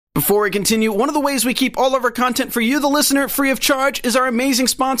Before we continue, one of the ways we keep all of our content for you, the listener, free of charge is our amazing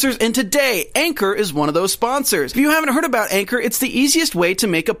sponsors, and today, Anchor is one of those sponsors. If you haven't heard about Anchor, it's the easiest way to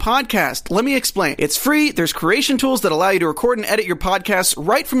make a podcast. Let me explain. It's free, there's creation tools that allow you to record and edit your podcasts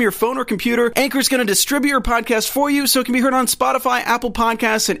right from your phone or computer. Anchor's going to distribute your podcast for you so it can be heard on Spotify, Apple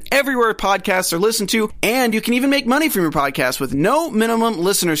Podcasts, and everywhere podcasts are listened to, and you can even make money from your podcast with no minimum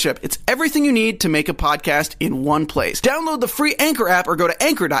listenership. It's everything you need to make a podcast in one place. Download the free Anchor app or go to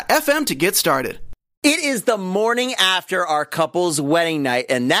anchor.fm to get started. It is the morning after our couple's wedding night,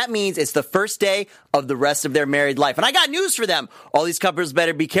 and that means it's the first day of the rest of their married life. And I got news for them. All these couples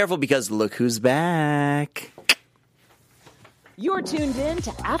better be careful because look who's back. You're tuned in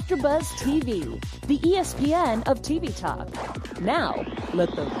to AfterBuzz TV, the ESPN of TV talk. Now, let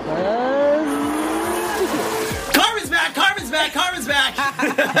the buzz begin. Carmen's back! Carmen's back! Carmen's back!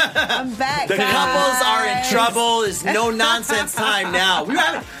 I'm back. The couples are in trouble. It's no nonsense time now.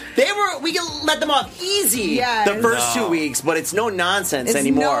 We can let them off easy the first 2 weeks, but it's no nonsense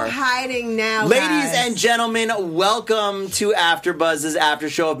anymore. No hiding now, Ladies and gentlemen, welcome to AfterBuzz's after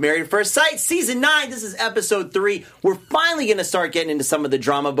show of Married at First Sight, Season 9. This is Episode 3. We're finally going to start getting into some of the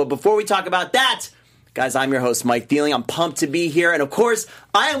drama, but before we talk about that, guys, I'm your host, Mike Thieling. I'm pumped to be here, and of course,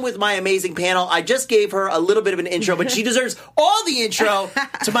 I am with my amazing panel. I just gave her a little bit of an intro, but she deserves all the intro.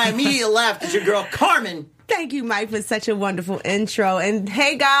 To my immediate left is your girl, Carmen. Thank you, Mike, for such a wonderful intro. And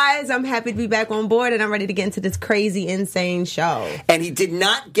hey, guys, I'm happy to be back on board, and I'm ready to get into this crazy, insane show. And he did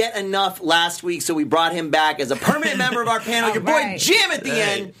not get enough last week, so we brought him back as a permanent member of our panel. Your boy, Jim, at the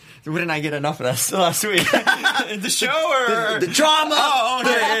end. Wouldn't I get enough of that last week? The show or the drama,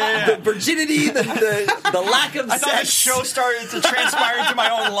 the virginity, the lack of sex. I thought the show started to transpire into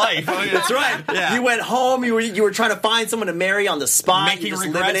my own life. That's right. Yeah. You went home. You were trying to find someone to marry on the spot. Making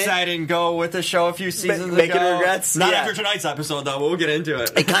regrets I didn't go with the show a few seasons ago. Making regrets. Not after tonight's episode though. But we'll get into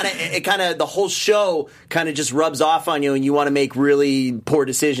it. It kind of the whole show kind of just rubs off on you, and you want to make really poor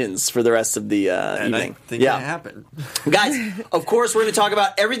decisions for the rest of the evening. I think that happened, guys. Of course, we're going to talk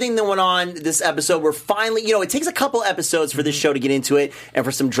about everything that went on this episode. We're finally, it takes a couple episodes for this show to get into it and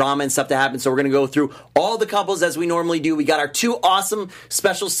for some drama and stuff to happen. So we're going to go through all the couples as we normally do. We got our 2 awesome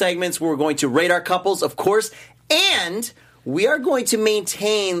special segments where we're going to rate our couples, of course, and we are going to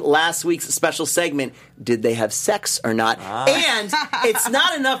maintain last week's special segment, Did They Have Sex or Not? And it's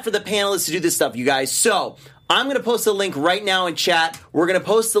not enough for the panelists to do this stuff, you guys. So I'm going to post a link right now in chat. We're going to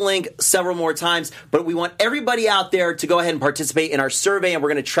post the link several more times, but we want everybody out there to go ahead and participate in our survey, and we're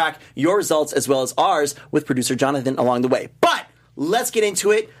going to track your results as well as ours with producer Jonathan along the way. But let's get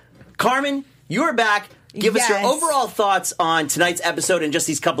into it. Carmen, you're back. Give us your overall thoughts on tonight's episode and just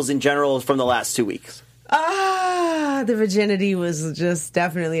these couples in general from the last 2 weeks. The virginity was just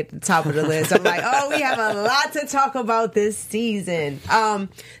definitely at the top of the list. I'm like, we have a lot to talk about this season.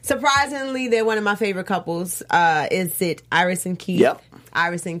 Surprisingly, they're one of my favorite couples. Is it Iris and Keith? Yep.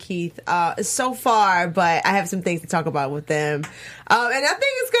 Iris and Keith so far, but I have some things to talk about with them. And I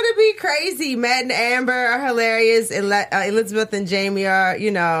think it's going to be crazy. Matt and Amber are hilarious. Elizabeth and Jamie are,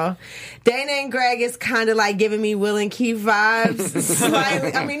 Dana and Greg is kind of like giving me Will and Keith vibes.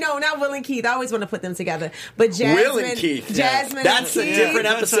 Slightly. I mean, no, not Will and Keith. I always want to put them together. But Jasmine, Will and Keith. Jasmine That's and a Keith. different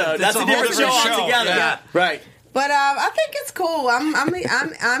episode. That's a different show altogether. Yeah. Right. But I think it's cool.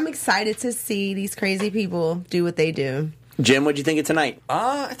 I'm excited to see these crazy people do what they do. Jim, what'd you think of tonight?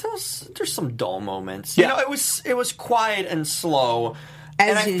 I thought there's some dull moments. Yeah. It was quiet and slow.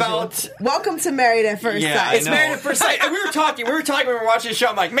 As and usual. I felt welcome to Married at First Sight. It's Married at First Sight. And we were talking when we were watching the show.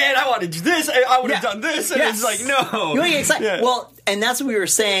 I'm like, man, I want to do this. I would have done this. And it's like, no. You excited? Yeah. Well, and that's what we were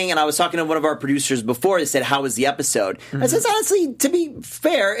saying. And I was talking to one of our producers before. They said, "How was the episode?" I said, "Honestly, to be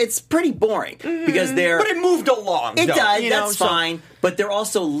fair, it's pretty boring because they're." But it moved along. It does. That's fine. But they're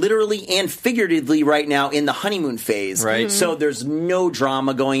also literally and figuratively right now in the honeymoon phase. Right. So there's no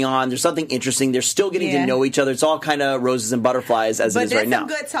drama going on. There's something interesting. They're still getting to know each other. It's all kind of roses and butterflies as it is right now. But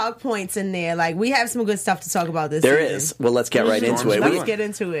there's some good talk points in there. Like, we have some good stuff to talk about this There season. is. Well, let's get right into it. Let's get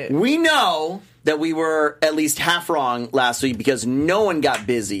into it. We know that we were at least half wrong last week because no one got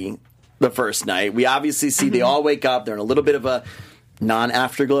busy the first night. We obviously see they all wake up. They're in a little bit of a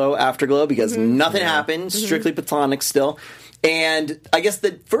afterglow because nothing happened. Strictly platonic still. And I guess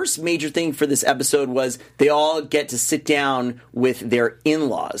the first major thing for this episode was they all get to sit down with their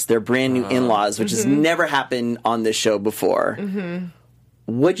in-laws, their brand new in-laws, which has never happened on this show before.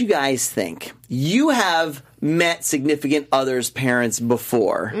 What'd you guys think? You have met significant others' parents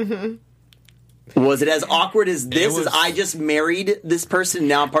before. Was it as awkward as this? As I just married this person,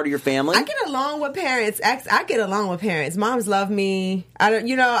 now I'm part of your family? I get along with parents. I get along with parents. Moms love me. I don't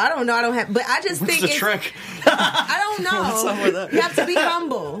know. I don't have, but I just think it's the trick. I don't know. You have to be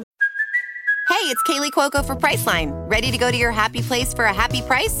humble. it's Kaylee Cuoco for Priceline. Ready to go to your happy place for a happy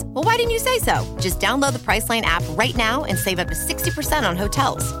price? Well, why didn't you say so? Just download the Priceline app right now and save up to 60% on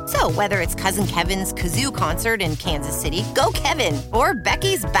hotels. So whether it's Cousin Kevin's Kazoo Concert in Kansas City, go Kevin, or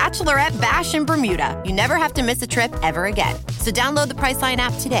Becky's Bachelorette Bash in Bermuda, you never have to miss a trip ever again. So download the Priceline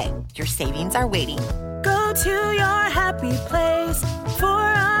app today. Your savings are waiting. Go to your happy place for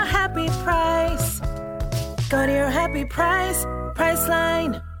a happy price. Go to your happy price,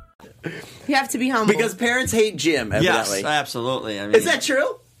 Priceline. You have to be humble. Because parents hate Jim, evidently. Yes, absolutely. I mean, Is that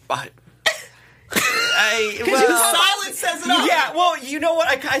true? Well, Silence says it all. Yeah, well, you know what?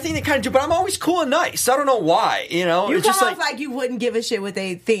 I think they kind of do, but I'm always cool and nice. I don't know why. You know, You it's come just off like you wouldn't give a shit what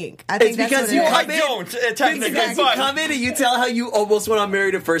they think. I think It's that's because what it you is. I come in- don't technically, Because you but come in and you tell how you almost went on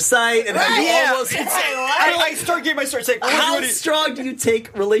Married at First Sight and how you yeah, almost... I start getting my start saying, How strong do you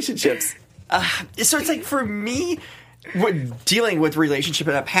take relationships? So it's like for me, dealing with relationship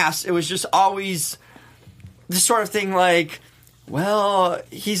in the past, it was just always this sort of thing like, well,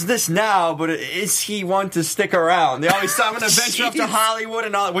 he's this now, but is he one to stick around? They always thought I'm going to venture up to Hollywood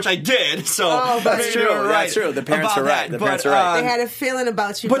and all that, which I did. So That's true. Right That's true. The parents about are right. that. The parents are right. They had a feeling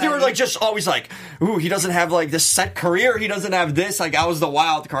about you. But they were buddy. like just always like, ooh, he doesn't have like this set career. He doesn't have this. Like I was the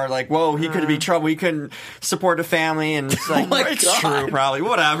wild card. Like, whoa, he could be trouble. He couldn't support a family, and it's like my it's God. true, probably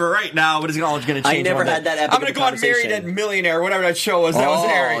whatever. Right now, but it's all going to change. I never one day. had that epic I'm going to go on Married conversation. and Millionaire, whatever that show was. That was Oh,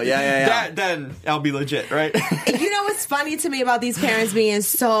 airing. yeah. That then I'll be legit, right? You know what's funny to me about these parents being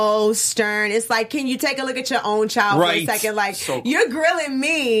so stern? It's like, can you take a look at your own child Right. for a second? Like, So- you're grilling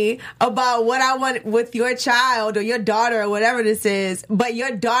me about what I want with your child or your daughter or whatever this is, but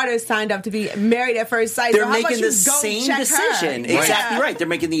your daughter signed up to be married at first sight. They're so how about making you the go same check her? decision. Yeah. Exactly right. They're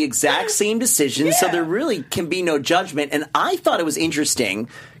making the exact same decision, so Yeah. there really can be no judgment. And I thought it was interesting.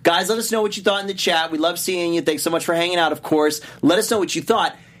 Guys, let us know what you thought in the chat. We love seeing you. Thanks so much for hanging out, of course. Let us know what you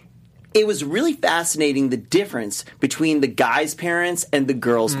thought. It was really fascinating, the difference between the guy's parents and the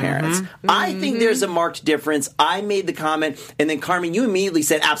girl's parents. I think there's a marked difference. I made the comment, and then Carmen, you immediately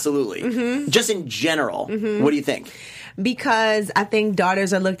said absolutely. Just in general. What do you think? Because I think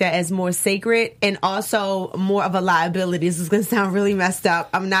daughters are looked at as more sacred and also more of a liability. This is going to sound really messed up.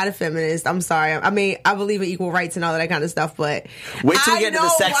 I'm not a feminist. I'm sorry. I mean, I believe in equal rights and all of that kind of stuff, but Wait till we I get into the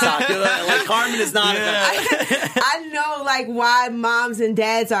know sex why- talk. Like, Carmen is not I know like why moms and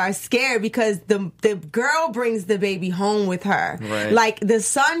dads are scared because the girl brings the baby home with her. Right. Like the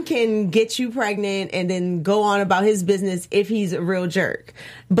son can get you pregnant and then go on about his business if he's a real jerk.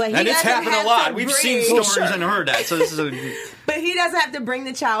 But he And it's doesn't happened a have lot. to We've bring- seen stories and heard that. So this is a But he doesn't have to bring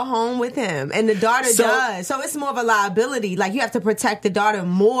the child home with him, and the daughter does. So it's more of a liability. Like you have to protect the daughter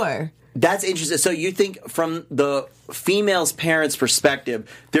more. That's interesting. So you think from the female's parents' perspective,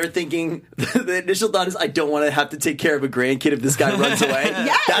 they're thinking the initial thought is, I don't want to have to take care of a grandkid if this guy runs away.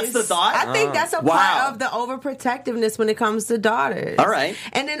 Yes. That's the thought? I think that's a Wow. part of the overprotectiveness when it comes to daughters. All right.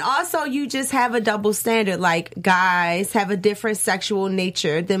 And then also you just have a double standard. Like guys have a different sexual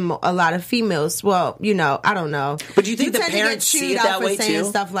nature than a lot of females. Well, you know, I don't know. But do you think the tend to get parents see chewed it out that for way, saying too?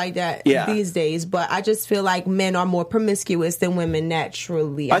 stuff like that Yeah. these days. But I just feel like men are more promiscuous than women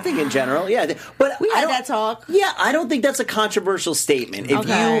naturally. I think in general, yeah. But We I had don't- that talk. Yeah, I don't think that's a controversial statement. If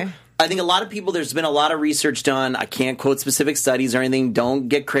Okay. I think a lot of people, there's been a lot of research done. I can't quote specific studies or anything. Don't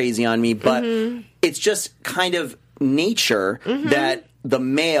get crazy on me. But it's just kind of nature that the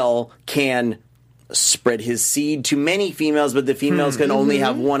male can spread his seed to many females, but the females can only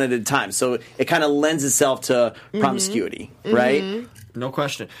have one at a time. So it kind of lends itself to promiscuity, right? no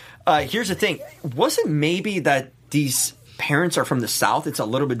question. Here's the thing. Was it maybe that these parents are from the South? It's a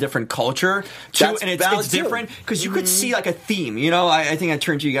little bit different culture too, That's and valid, it's too. different because you could see like a theme. You know, I think I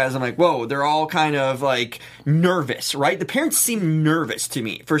turned to you guys. I'm like, whoa, they're all kind of like nervous, right? The parents seem nervous to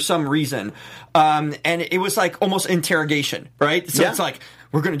me for some reason, and it was like almost interrogation, right? So Yeah. it's like,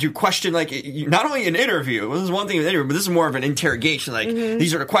 we're going to do question, like, not only an interview, this is one thing with an interview, but this is more of an interrogation. Like,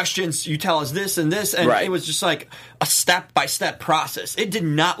 these are the questions, you tell us this and this, and Right. it was just like a step-by-step process. It did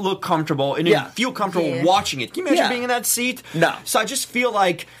not look comfortable. It didn't Yeah. feel comfortable Yeah. watching it. Can you imagine Yeah. being in that seat? No. So I just feel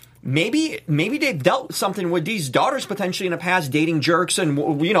like maybe they've dealt something with these daughters potentially in the past, dating jerks and,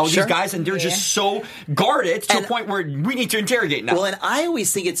 you know, Sure. these guys, and they're just so guarded to And- a point where we need to interrogate now. Well, and I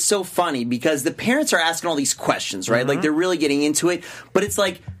always think it's so funny because the parents are asking all these questions, right? Like they're really getting into it. But it's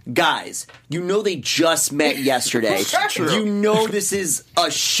like, guys, you know they just met yesterday. True. You know this is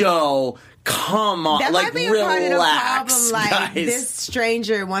a show. Come on. That like, might be a relax, part of the problem. Like guys. this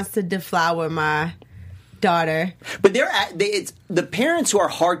stranger wants to deflower my daughter. But it's the parents who are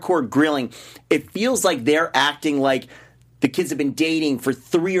hardcore grilling. It feels like they're acting like the kids have been dating for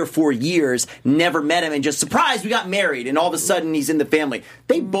 3 or 4 years, never met him, and just surprise, we got married, and all of a sudden he's in the family.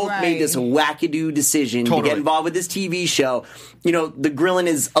 They both made this wackadoo decision to get involved with this TV show. You know, the grilling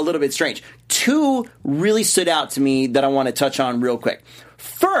is a little bit strange. 2 really stood out to me that I want to touch on real quick.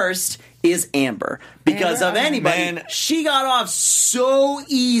 First is Amber. Because of anybody, she got off so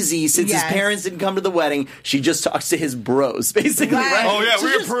easy since his parents didn't come to the wedding. She just talks to his bros, basically, right? Oh, yeah, She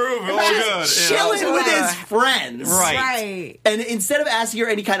we just- approve. All good. Chilling with his friends. Right. And instead of asking her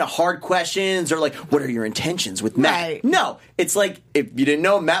any kind of hard questions or like, what are your intentions with Matt? No. It's like, if you didn't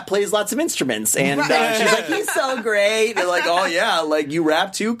know, Matt plays lots of instruments. And she's like, he's so great. They're like, oh, yeah, like, you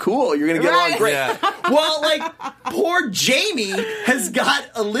rap too? Cool. You're going to get along great. Yeah. Well, like, poor Jamie has got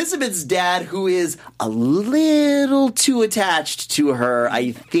Elizabeth's dad, who is a little too attached to her,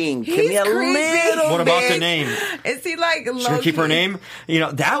 I think. He's Maybe a creepy. little What about bit. the name? Is he like Should we keep her name? You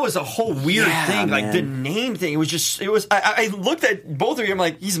know, that was a whole weird thing. Like, the name thing, I looked at both of you, I'm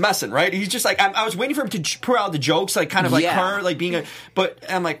like, he's messing, right? He's just like, I was waiting for him to put out the jokes, like, kind of like her, like, being but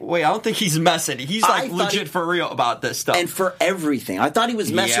I'm like, wait, I don't think he's messing. He's, like, legit for real about this stuff. And for everything. I thought he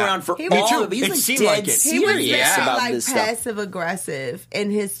was messing around for was- all of it. He's It like seemed dead like it. He was serious very about like this stuff. passive aggressive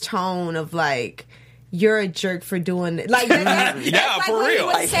in his tone of like, you're a jerk for doing it. Like, that's like for what he real.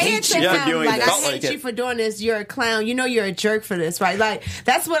 was I saying hate to you for him, doing like, this. I hate you for doing this. You're a clown. You know you're a jerk for this, right? Like,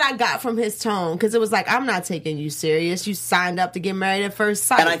 that's what I got from his tone, because it was like, I'm not taking you serious. You signed up to get married at first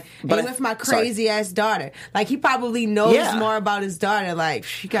sight. And with my crazy ass daughter. Like, he probably knows more about his daughter. Like,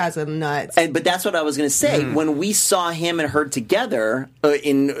 you guys are nuts. But that's what I was going to say. When we saw him and her together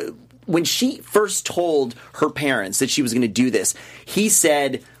when she first told her parents that she was going to do this, he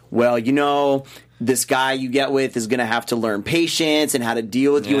said, well, you know, this guy you get with is going to have to learn patience and how to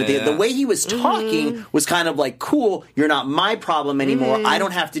deal with you. The way he was talking was kind of like, cool, you're not my problem anymore. I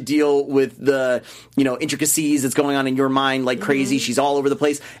don't have to deal with the, intricacies that's going on in your mind like crazy. She's all over the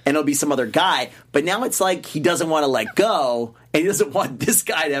place, and it'll be some other guy. But now it's like he doesn't want to let go, and he doesn't want this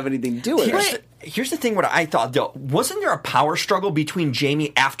guy to have anything to do with it. Here's the thing, what I thought, though. Wasn't there a power struggle between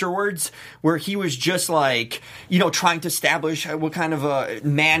Jamie afterwards where he was just like, trying to establish what kind of a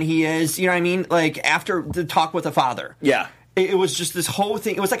man he is? You know what I mean? Like, after the talk with the father. Yeah. It was just this whole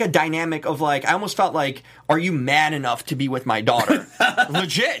thing. It was like a dynamic of like, I almost felt like, are you man enough to be with my daughter?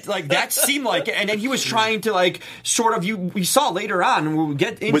 Legit. Like, that seemed like it. And then he was trying to like, sort of, we saw later on, and we'll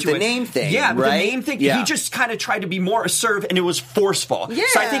get into it. With the name thing, Yeah, with right? the name thing. Yeah. He just kind of tried to be more assertive, and it was forceful. Yeah.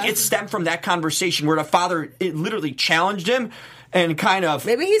 So I think it stemmed from that conversation where the father, it literally challenged him and kind of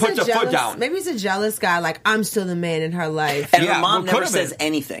Maybe he's put the jealous, foot down. Maybe he's a jealous guy. Like, I'm still the man in her life. And her mom never says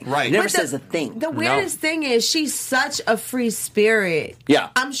anything. Right. Never But says a thing. The weirdest thing is she's such a free spirit. Yeah.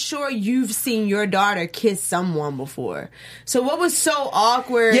 I'm sure you've seen your daughter kiss someone before. So what was so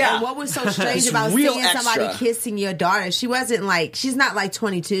awkward and what was so strange It's about real seeing somebody extra. kissing your daughter? She's not like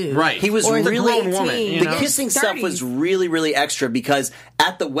 22. Right. He was Or really the grown woman, you The know? kissing stuff 30s. was really, really extra because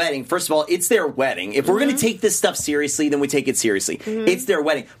at the wedding, first of all, it's their wedding. If we're going to take this stuff seriously, then we take it seriously. It's their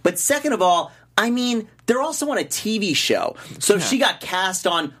wedding. But second of all, I mean, they're also on a TV show. So if she got cast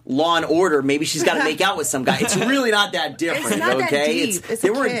on Law and Order, maybe she's got to make out with some guy. It's really not that different, It's not that okay? deep. It's they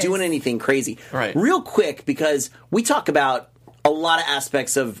a weren't kiss. doing anything crazy. Right. Real quick, because we talk about a lot of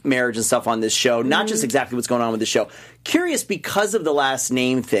aspects of marriage and stuff on this show, not just exactly what's going on with the show. Curious, because of the last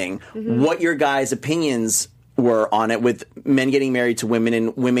name thing, what your guys' opinions were on it with men getting married to women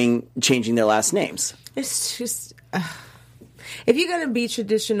and women changing their last names. It's just, if you're going to be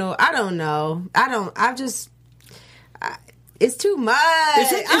traditional, I don't know. It's too much.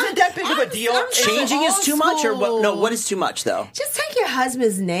 Is it that big of a deal? Changing is too much, or what? No, what is too much though? Just take your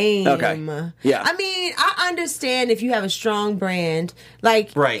husband's name. Okay. Yeah. I mean, I understand if you have a strong brand,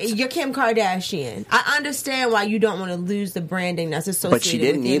 like you're Kim Kardashian. I understand why you don't want to lose the branding that's associated But she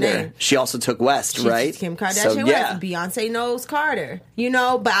didn't with your either. name. She also took West, right? Kim Kardashian, So, yeah. West. Beyonce knows Carter.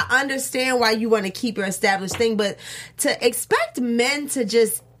 But I understand why you want to keep your established thing. But to expect men to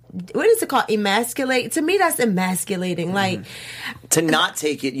just, what is it called? Emasculate? To me, that's emasculating. Like, to not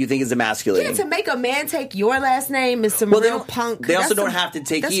take it, you think is emasculating. to make a man take your last name is some Well, real punk. They also That's don't have to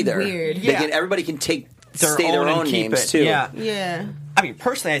take that's either. Weird. Everybody can take Their their own and own keep names it. too. Yeah. I mean,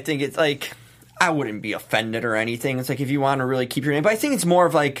 personally, I think it's like, I wouldn't be offended or anything. It's like, if you want to really keep your name. But I think it's more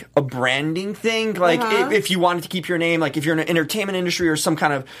of like a branding thing. Like, if you wanted to keep your name, like if you're in the entertainment industry or some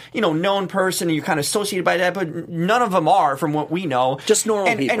kind of, known person and you're kind of associated by that, but none of them are from what we know. Just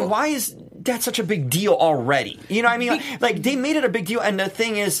normal people. And why is that such a big deal already? You know what I mean? Like, they made it a big deal. And the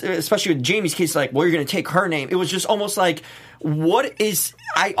thing is, especially with Jamie's case, like, well, you're going to take her name. It was just almost like,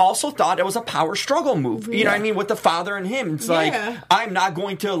 I also thought it was a power struggle move. You know what I mean? With the father and him. It's like, I'm not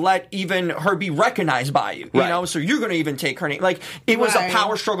going to let even her be recognized by you. You know? So you're going to even take her name. Like, it was a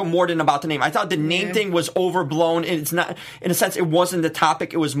power struggle more than about the name. I thought the name thing was overblown. And it's not, in a sense, it wasn't the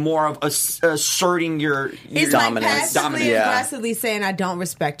topic. It was more of asserting your it's dominance. Like passively and aggressively saying, I don't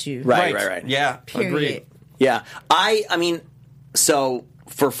respect you. Right. Yeah. Period. Agreed. Yeah. I mean, so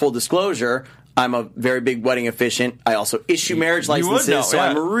for full disclosure, I'm a very big wedding officiant. I also issue marriage licenses, so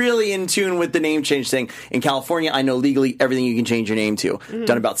I'm really in tune with the name change thing. In California, I know legally everything you can change your name to.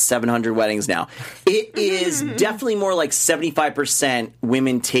 Done about 700 weddings now. It is definitely more like 75%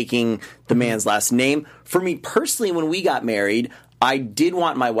 women taking the man's last name. For me personally, when we got married, I did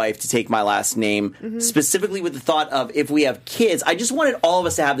want my wife to take my last name, specifically with the thought of if we have kids, I just wanted all of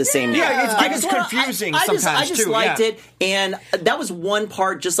us to have the same name. Yeah, it's confusing sometimes, I just too. liked it, and that was one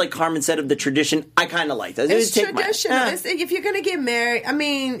part, just like Carmen said, of the tradition. I kind of liked it. It's tradition. If you're going to get married, I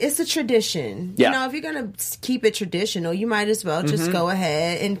mean, it's a tradition. Yeah. You know, if you're going to keep it traditional, you might as well just go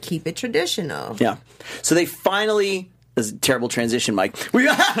ahead and keep it traditional. Yeah. So they finally... This is a terrible transition, Mike. How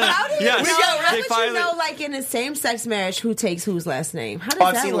would you know, like, in a same-sex marriage, who takes whose last name? How does that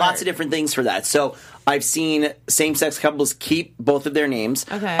work? I've seen lots of different things for that. So I've seen same-sex couples keep both of their names.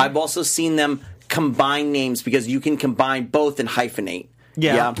 Okay. I've also seen them combine names because you can combine both and hyphenate.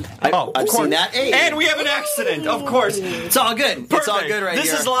 Yeah. I've seen that. Hey. And we have an accident, of course. It's all good. Perfect. It's all good right here.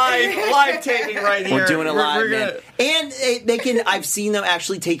 This is live taping right here. We're doing it live, man. And they can. I've seen them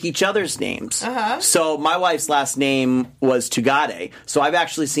actually take each other's names. So my wife's last name was Tugade. So I've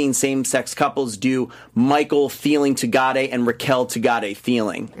actually seen same-sex couples do Michael Feeling Tugade and Raquel Tugade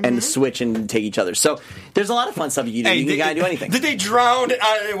Feeling and switch and take each other. So there's a lot of fun stuff you can do. You can kind of do anything. Did they drown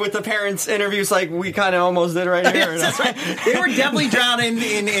with the parents' interviews like we kind of almost did right here? Yes, that's right. They were definitely drowning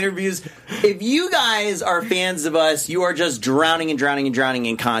in interviews. If you guys are fans of us, you are just drowning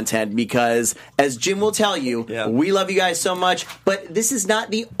in content because, as Jim will tell you, we love you guys so much, but this is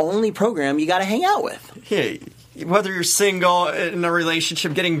not the only program you got to hang out with. Hey, whether you're single, in a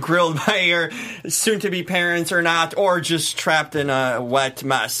relationship, getting grilled by your soon-to-be parents or not, or just trapped in a wet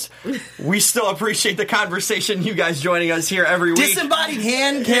mess, we still appreciate the conversation. You guys joining us here every week. Disembodied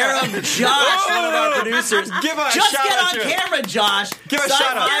hand care of Josh, one of our producers. Give a just shout get out on to camera, Josh. Give a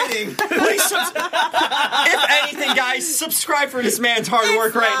shout out. Please, if anything, guys, subscribe for this man's hard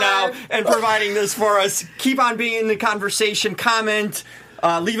work right now and providing this for us. Keep on being in the conversation. Comment.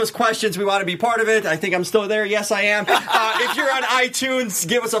 Leave us questions. We want to be part of it. I think I'm still there. Yes, I am. If you're on iTunes,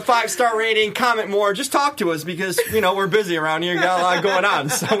 give us a 5-star rating. Comment more. Just talk to us because, we're busy around here. Got a lot going on.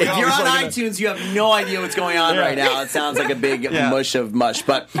 So if you're on iTunes, you have no idea what's going on right now. It sounds like a big mush of mush.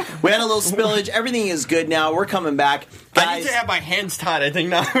 But we had a little spillage. Everything is good now. We're coming back. Guys, I need to have my hands tied, I think,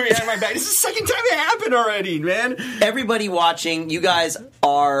 now. My back. This is the second time it happened already, man. Everybody watching, you guys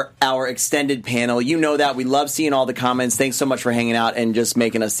are our extended panel. You know that. We love seeing all the comments. Thanks so much for hanging out and just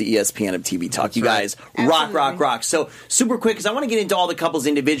making us the ESPN of TV Talk. You guys rock. So, super quick, because I want to get into all the couples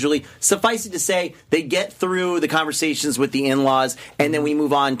individually. Suffice it to say, they get through the conversations with the in-laws, and then we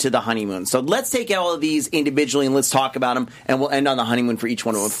move on to the honeymoon. So, let's take all of these individually, and let's talk about them, and we'll end on the honeymoon for each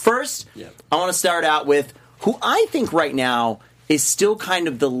one of them. First, I want to start out with who I think right now is still kind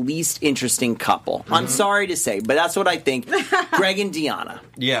of the least interesting couple. I'm sorry to say, but that's what I think. Greg and Deanna.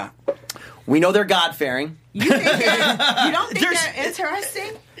 Yeah. We know they're God-fearing. You don't think they're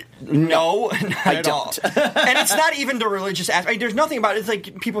interesting? No, not I at don't. all. And it's not even the religious aspect. There's nothing about it. It's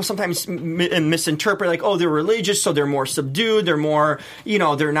like people sometimes misinterpret, like, oh, they're religious, so they're more subdued. They're more,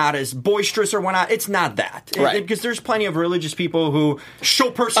 they're not as boisterous or whatnot. It's not that. Right. Because there's plenty of religious people who show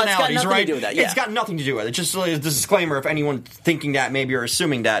personalities, it's got nothing right? to do with that, It's got nothing to do with it. Just a disclaimer if anyone thinking that maybe or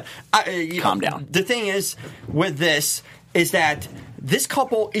assuming that. Calm down. The thing is, with this, is that this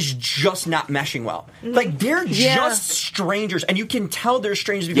couple is just not meshing well. Like, they're just strangers, and you can tell they're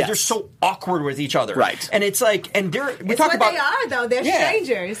strangers because they're so awkward with each other. Right. And it's like, and they're... It's what they are, though. They're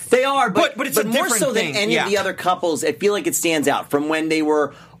strangers. They are, but it's a more different so thing. than any of the other couples, I feel like it stands out from when they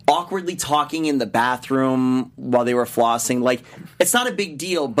were awkwardly talking in the bathroom while they were flossing. Like, it's not a big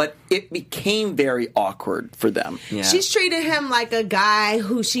deal, but it became very awkward for them. Yeah. She's treated him like a guy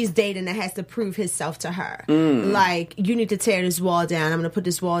who she's dating that has to prove himself to her. Like, you need to tear this wall down. I'm going to put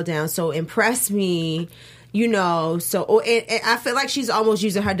this wall down. So impress me. So and I feel like she's almost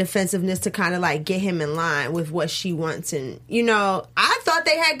using her defensiveness to kind of like get him in line with what she wants. And, I thought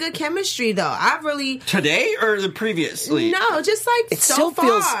they had good chemistry, though. I really... Today or the previously? No, just like It so still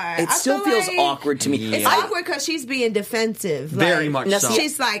feels. far. It I still feel feels like awkward to me. It's awkward because she's being defensive. Very Like, much so.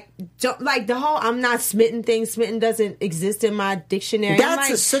 She's like, the whole "I'm not smitten" thing. Smitten doesn't exist in my dictionary. I'm That's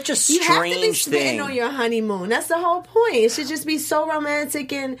like, such a you have to be strange smitten thing. on your honeymoon. That's the whole point. It should just be so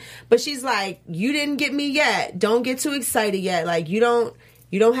romantic. But she's like, you didn't get me yet. Don't get too excited yet. Like you don't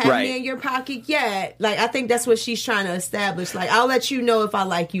have Right. me in your pocket yet. Like I think that's what she's trying to establish. Like I'll let you know if I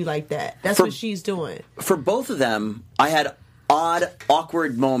like you like that. That's what she's doing. For both of them, I had odd,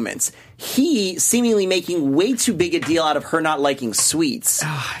 awkward moments. He seemingly making way too big a deal out of her not liking sweets.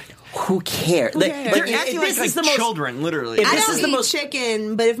 Who cares? cares? They're if acting this like is the most- children, literally. If I this don't is the eat most-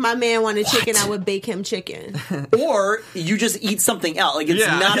 chicken, but if my man wanted chicken, I would bake him chicken. Or you just eat something else. Like it's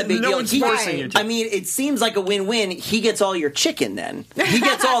Yeah, not a big no deal. one's forcing you to. I mean, it seems like a win-win. He gets all your chicken then. He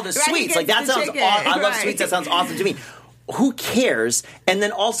gets all the Right, he sweets. Like gets that the sounds chicken. awesome. I love Right. sweets. That sounds awesome to me. Who cares? And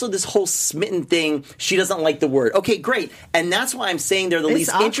then also this whole smitten thing, she doesn't like the word. Okay, great. And that's why I'm saying they're the It's least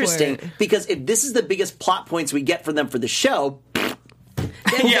awkward. interesting, because if this is the biggest plot points we get for them for the show,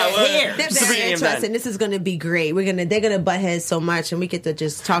 Yeah, well, cares? They're Speaking very of that. interesting. This is going to be great. They're going to butt heads so much, and we get to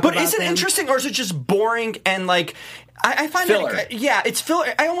just talk But about is it them. interesting, or is it just boring and like? I find Filler. it, it's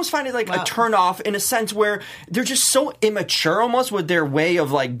filler. I almost find it like a turn off in a sense where they're just so immature almost with their way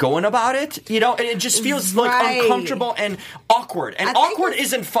of like going about it, and it just feels like Right. uncomfortable and awkward. And I think awkward it's-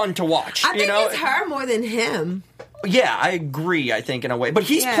 isn't fun to watch. I think it's her more than him. Yeah, I agree. I think in a way, but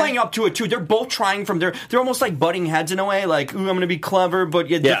he's Yeah. playing up to it too. They're both trying they're almost like butting heads in a way. Like, ooh, I'm going to be clever, but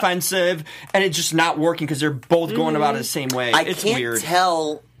yet Yeah. defensive, and it's just not working because they're both going about it the same way. I It's can't weird.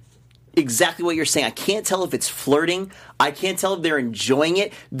 tell exactly what you're saying. I can't tell if it's flirting. I can't tell if they're enjoying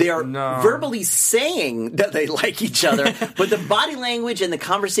it. They're verbally saying that they like each other, but the body language and the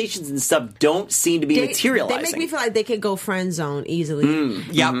conversations and stuff don't seem to be materializing. They make me feel like they could go friend zone easily.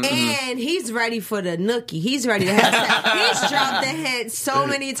 Yeah. And he's ready for the nookie. He's ready to have sex. He's dropped the hint so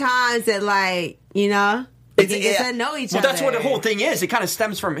many times that, like, they can get to know each Well, other. that's what the whole thing is. It kind of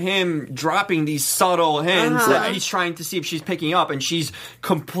stems from him dropping these subtle hints that he's trying to see if she's picking up, and she's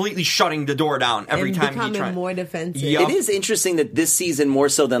completely shutting the door down every and time he becoming tries. more defensive. Yup. It is interesting that this season, more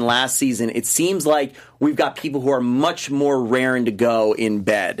so than last season, it seems like we've got people who are much more raring to go in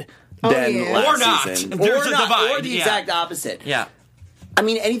bed than yeah. last Or not. season. There's a divide, or the yeah. exact opposite. Yeah. I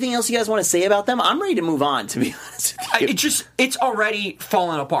mean, anything else you guys want to say about them? I'm ready to move on, to be honest with you. It's already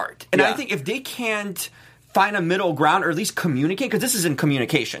fallen apart. And I Yeah. think if they can't find a middle ground or at least communicate, because this isn't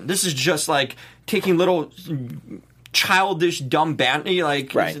communication. This is just like taking little childish, dumb banter,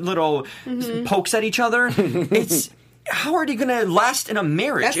 like Right. little pokes at each other. How are they going to last in a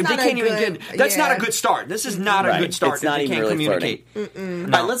marriage That's if they not can't a even good- get? That's not yeah. a good start. This is not a Right. good start It's if not they even can't really communicate.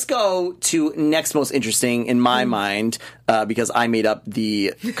 All right, let's go to next most interesting in my mind, because I made up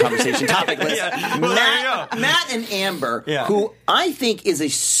the conversation topic list. Yeah. Well, there you go. Matt and Amber, Yeah. who I think is a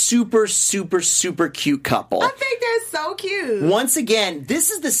super, super, super cute couple. I think they're so cute. Once again, this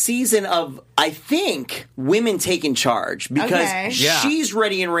is the season of, I think, women taking charge, because Okay. Yeah. she's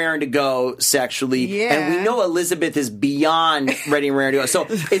ready and raring to go sexually, Yeah. and we know Elizabeth is beyond ready and raring to go. So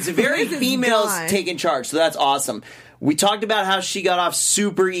it's very Liz is females gone. taking charge. So that's awesome. We talked about how she got off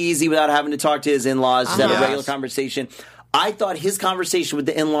super easy without having to talk to his in-laws. She had a Yes. regular conversation. I thought his conversation with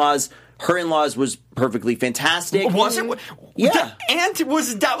the in-laws, her in-laws, was perfectly fantastic. Was it? Yeah. The aunt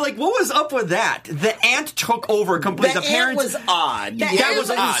was that, like, what was up with that? The aunt took over completely. The The aunt parents was odd. The That aunt was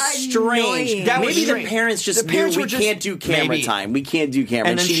odd. Strange. annoying. That was Maybe strange. the parents just The parents knew were we just- can't do camera maybe. time. We can't do camera.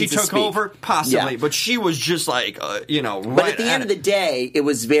 and then she needs to took speak. over, possibly. Yeah. But she was just like, right. But at the end of the day, it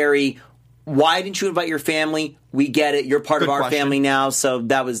was very. Why didn't you invite your family? We get it. You're part Good of our question. family now. So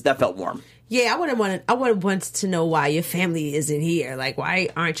that felt warm. Yeah, I would have wanted to know why your family isn't here. Like, why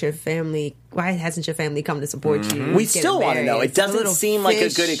hasn't your family come to support you? We Get still want to married? know. It It's a doesn't little seem like a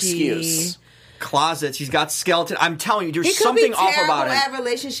good fishy. excuse. closets, he's got skeleton. I'm telling you, there's He could something be off terrible about at it.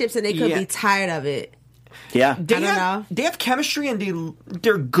 relationships, and they could Yeah. be tired of it. Yeah. They I don't know. They have chemistry and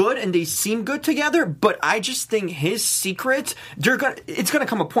they're good and they seem good together. But I just think his secret, it's gonna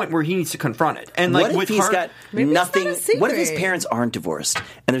come a point where he needs to confront it. And like What if with he's her, got Maybe it's not nothing? a What if his secret. parents aren't divorced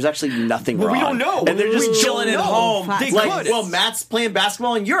and there's actually nothing Well, wrong? we don't know. And they're just We chilling don't at know. home. They like, could. well, Matt's playing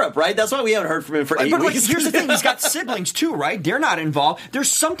basketball in Europe, right? That's why we haven't heard from him for 8 But like, weeks. here's the thing: he's got siblings too, right? They're not involved. There's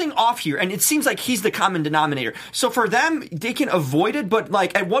something off here, and it seems like he's the common denominator. So for them, they can avoid it. But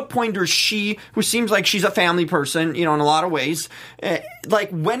like, at what point does she, who seems like she's she's a family person, in a lot of ways. Like,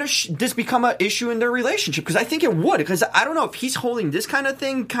 when does this become an issue in their relationship? Because I think it would. Because I don't know if he's holding this kind of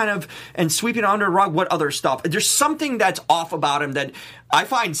thing and sweeping it under the rug. What other stuff? There's something that's off about him that I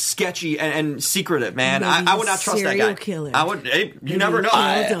find sketchy and secretive, man. I would not trust that guy. Killer. I would. Hey, you never know.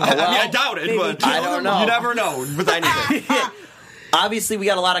 I doubt it, but I don't know. You never know with anything. Obviously, we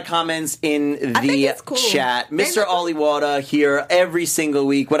got a lot of comments in the cool. chat. Mr. Oliwada here every single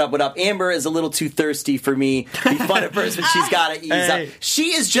week. What up, what up? Amber is a little too thirsty for me. Be fun at first, but she's got to ease up.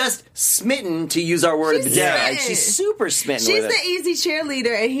 She is just smitten, to use our word of the day. smitten. She's super smitten She's with it. the easy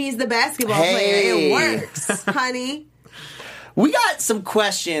cheerleader, and he's the basketball player. It works, honey. We got some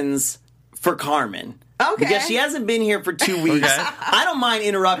questions for Carmen. Okay. Because she hasn't been here for 2 weeks. Okay. I don't mind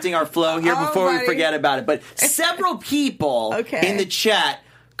interrupting our flow here before we buddy. forget about it. But several people in the chat,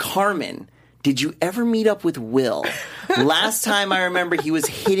 Carmen, did you ever meet up with Will? Last time I remember he was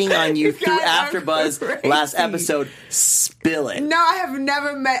hitting on you through guys are AfterBuzz crazy. last episode. Spill it. No, I have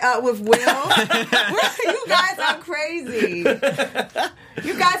never met up with Will. You guys are crazy.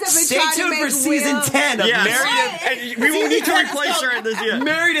 You guys have been Stay trying to tuned make for season Will. 10 of Yeah, Married we will need to replace her in this year.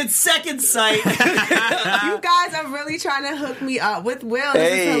 Married at Second Sight. You guys are really trying to hook me up with Will.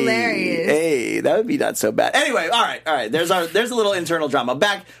 This is hilarious. Hey, that would be not so bad. Anyway, all right. There's a little internal drama.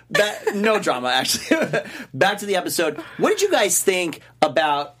 Back, no drama actually. Back to the episode. What did you guys think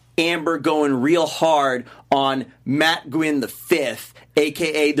about Amber going real hard on Matt Gwynn V,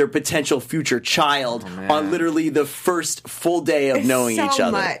 a.k.a. their potential future child, on literally the first full day of knowing so each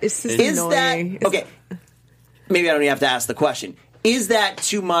other? much. It's just Is annoying. that... Okay, maybe I don't even have to ask the question. Is that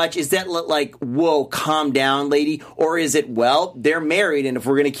too much? Is that like, whoa, calm down, lady? Or is it, well, they're married, and if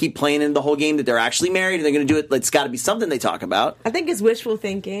we're going to keep playing in the whole game that they're actually married and they're going to do it, it's got to be something they talk about. I think it's wishful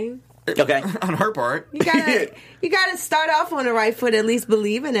thinking. Okay. On her part. You gotta start off on the right foot, at least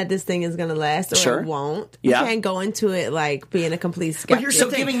believing that this thing is gonna last, or Sure. it won't. Yeah. You can't go into it like being a complete skeptic. But here's So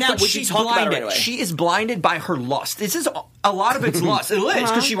the thing. giving that, But would you she's talk about it blinded. right away? She is blinded by her lust. This is a lot of it's lust. It is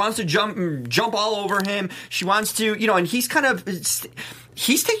because she wants to jump all over him. She wants to, and he's kind of.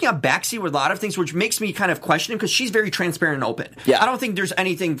 He's taking a backseat with a lot of things, which makes me kind of question him because she's very transparent and open. Yeah. I don't think there's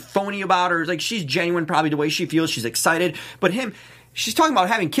anything phony about her. Like, she's genuine, probably the way she feels. She's excited, but him. She's talking about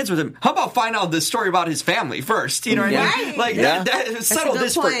having kids with him. How about find out the story about his family first? You know what I mean? Right. Like, Yeah. settle a good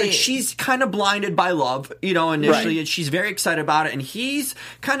this first. Like, point. she's kind of blinded by love, initially, Right. and she's very excited about it. And he's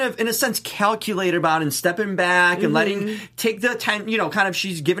kind of, in a sense, calculated about it and stepping back and letting take the attention.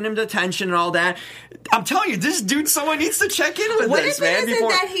 She's giving him the attention and all that. I'm telling you, this dude, someone needs to check in with What this, if it man. isn't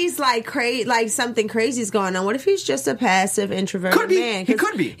that he's like something crazy is going on? What if he's just a passive introverted Could be. man? He 'Cause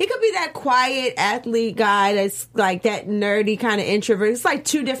could be. He could be that quiet athlete guy that's like that nerdy kind of introvert. It's like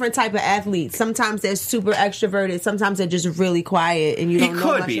two different type of athletes. Sometimes they're super extroverted. Sometimes they're just really quiet, and you He don't know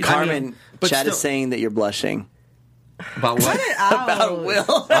could much be. about Carmen, him. but chat is still- saying that you're blushing. About what? Cut it out. About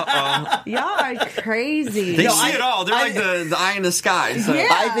Will. Y'all are crazy. They see it all. They're like the eye in the sky. So. Yeah.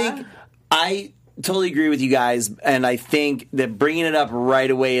 I think I totally agree with you guys, and I think that bringing it up right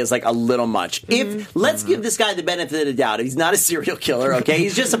away is like a little much. If let's give this guy the benefit of the doubt. If he's not a serial killer, okay,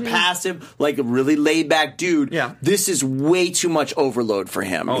 he's just a passive, like a really laid back dude. Yeah. This is way too much overload for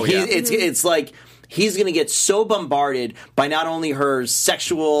him. Oh, yeah. It's like he's going to get so bombarded by not only her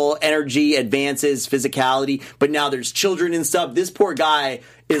sexual energy, advances, physicality, but now there's children and stuff. This poor guy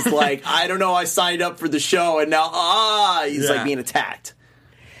is like, I don't know, I signed up for the show, and now he's like being attacked.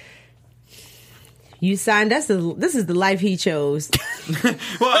 You signed. This is the life he chose. Well,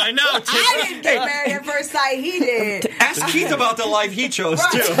 I know. I didn't get married at first sight. He did. Ask Keith about the life he chose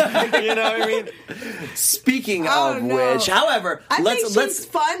too. You know what I mean? Speaking Oh, of no. which, however, I think let's she's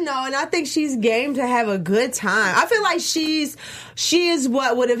fun though, and I think she's game to have a good time. I feel like she is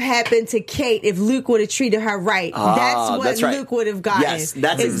what would have happened to Kate if Luke would have treated her right. That's what right. Luke would have gotten. Yes,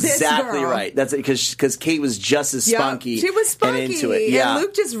 that's is this exactly girl. right. That's because Kate was just as Yup. spunky. She was spunky, and into it. Yeah, and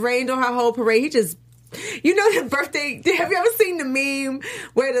Luke just rained on her whole parade. He just. You know the birthday. Have you ever seen the meme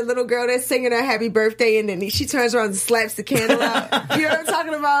where the little girl that's singing her happy birthday and then she turns around and slaps the candle out? You know what I'm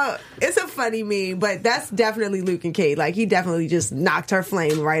talking about? It's a funny meme, but that's definitely Luke and Kate. Like he definitely just knocked her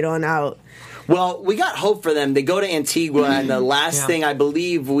flame right on out. Well, we got hope for them. They go to Antigua, and the last thing I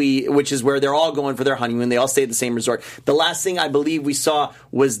believe which is where they're all going for their honeymoon, they all stay at the same resort. The last thing I believe we saw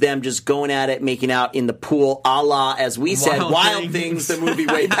was them just going at it, making out in the pool, a la, as we said, Wild Things, the movie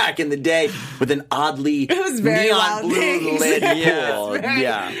way back in the day, with an oddly It was very neon Wild blue Things. lit Yeah. pool. Very-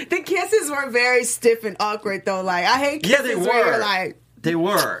 Yeah. The kisses were very stiff and awkward though. Like I hate kisses Yeah, they where you're were. like. There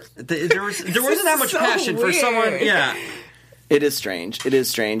wasn't that much so passion for weird. someone. Yeah. It is strange. It is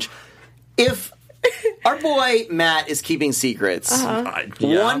strange. If Our boy Matt is keeping secrets.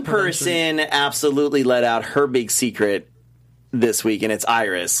 Yeah, One person absolutely let out her big secret this week, and it's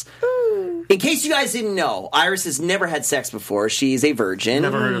Iris. In case you guys didn't know, Iris has never had sex before. She's a virgin.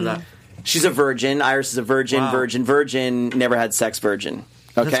 Never heard of that. She's a virgin. Iris is a virgin, Wow. virgin, never had sex, virgin.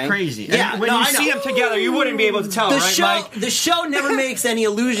 Okay? That's crazy. Yeah, And when no, you I know. see them together, you wouldn't be able to tell, right, Mike? The show never makes any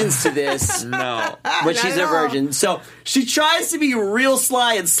allusions to this. No. But she's a virgin. So she tries to be real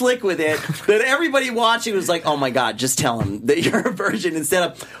sly and slick with it that everybody watching was like, oh my God, just tell him that you're a virgin instead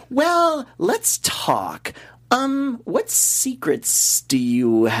of, well, let's talk. What secrets do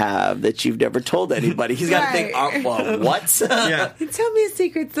you have that you've never told anybody? He's got to think, what? Yeah. Tell me a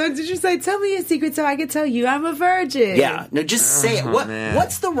secret. So did you say, tell me a secret so I can tell you I'm a virgin? Yeah, no, just say it. man.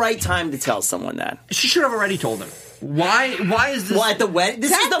 What's the right time to tell someone that? She should have already told him. Why is this? Well, at the wedding?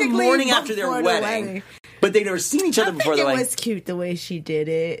 This is the Technically, morning after their before the wedding. wedding. But they've never seen each other I before think the it wedding. was cute the way she did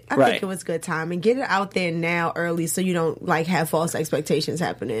it. I Right. think it was good time. And get it out there now early so you don't like have false expectations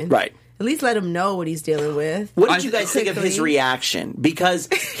happening. Right. At least let him know what he's dealing with. What did you guys think of his reaction? Because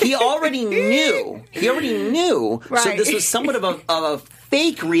he already knew. So Right. this was somewhat of a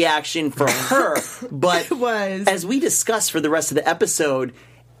fake reaction for her. But It was. as we discussed for the rest of the episode,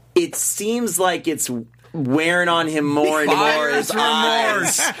 it seems like it's wearing on him more and more. Buyer's His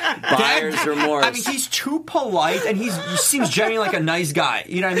eyes. Buyer's remorse. I mean, he's too polite, and he seems genuinely like a nice guy.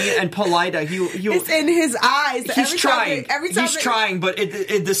 You know what I mean? And polite. It's in his eyes. He's trying. He's trying, but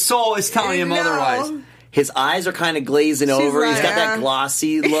the soul is telling him otherwise. His eyes are kind of glazing over. He's got that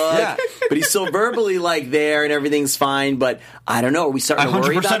glossy look, Yeah. but he's still verbally like there, and everything's fine. But I don't know. Are we starting I to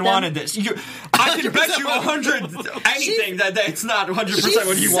worry about 100% them? wanted this. I can bet you 100 anything that it's not 100% what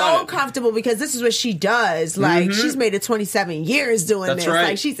you She's so wanted. comfortable because this is what she does. Like, she's made it 27 years doing That's this. right.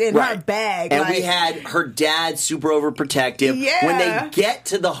 Like, she's in her bag. And like, we had her dad super overprotective. Yeah. When they get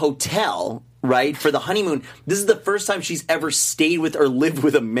to the hotel, right, for the honeymoon, this is the first time she's ever stayed with or lived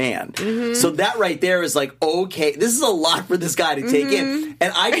with a man. So that right there is like, okay, this is a lot for this guy to take in.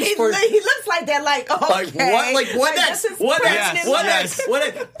 And I just he looks like that, like, okay. What that's next? his What president next? What look. next?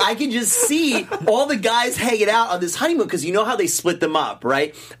 What next? I can just see all the guys hanging out on this honeymoon because you know how they split them up,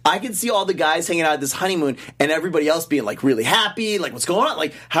 right? I can see all the guys hanging out at this honeymoon and everybody else being like really happy, like what's going on?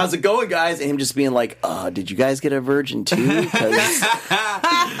 Like, how's it going, guys? And him just being like, did you guys get a virgin too? Because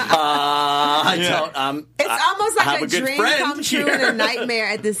I don't. It's almost I have like a a good dream friend come true here. and a nightmare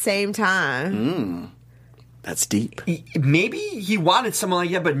at the same time. That's deep. Maybe he wanted someone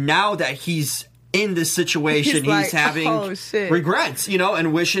like that, but now that he's in this situation, He's like, he's having oh, shit. regrets,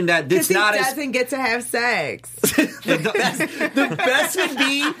 and wishing that Because it's he not as. doesn't get to have sex. The best would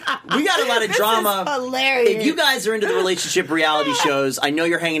be we got a lot of drama. hilarious. If you guys are into the relationship reality shows, I know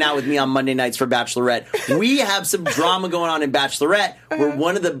you're hanging out with me on Monday nights for Bachelorette. We have some drama going on in Bachelorette where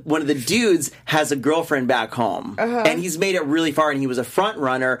one of the dudes has a girlfriend back home, and he's made it really far, and he was a front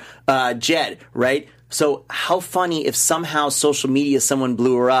runner, Jed, right? So how funny if somehow social media someone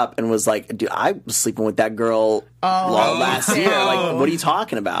blew her up and was like, dude, I was sleeping with that girl last year. Like, what are you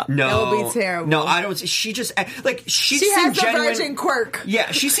talking about? No, That would be terrible. No, I don't. She just like she She seemed has a genuine. virgin quirk.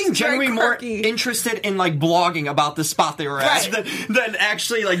 Yeah, she seemed She's very genuinely more quirky. interested in like blogging about the spot they were at Right. than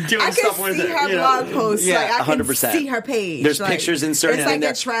actually like doing I stuff can with see it. her you know? blog posts. Yeah, like, I can 100%. see her page. There's like, pictures inserted It's like in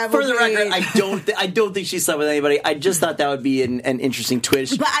there. a travel For the record, page. I don't think she slept with anybody. I just thought that would be an interesting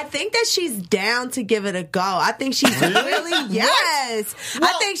twist. But I think that she's down to give it a go. I think she's really, yes.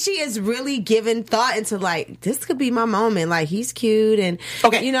 I think she is really giving thought into like, this could be my moment. Like, he's cute and,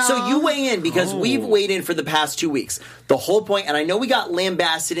 Okay, so you weigh in because we've weighed in for the past 2 weeks. The whole point, and I know we got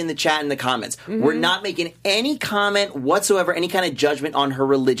lambasted in the chat and the comments. We're not making any comment whatsoever, any kind of judgment on her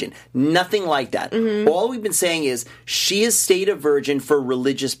religion. Nothing like that. All we've been saying is she has stayed a virgin for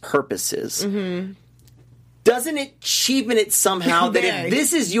religious purposes. Doesn't it cheapen it somehow that Very. if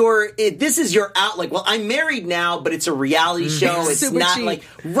this is your out, like, well, I'm married now, but it's a reality show. It's Super not cheap. like,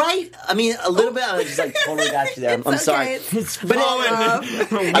 right? I mean, a little bit. I was just like, totally got you there. I'm okay. sorry. It's But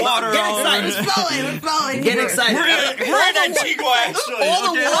Water get all excited. over. flowing. It's flowing. Get excited. We're in Antigua, actually.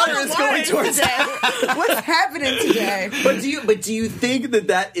 All the okay? water is going towards today. What's happening today? But do you think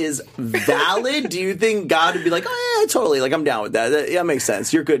that is valid? Do you think God would be like, oh yeah, totally, like I'm down with that. That makes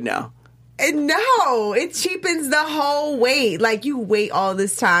sense. You're good now. No, it cheapens the whole wait. Like, you wait all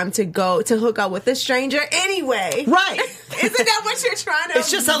this time to go to hook up with a stranger anyway. Right. Isn't that what you're trying to It's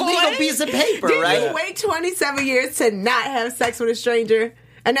just a avoid? legal piece of paper, Did right? you wait 27 years to not have sex with a stranger?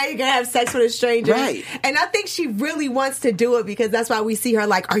 And now you're going to have sex with a stranger. Right. And I think she really wants to do it because that's why we see her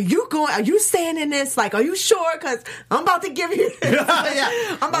like, are you staying in this? Like, are you sure? Because I'm about to give you this.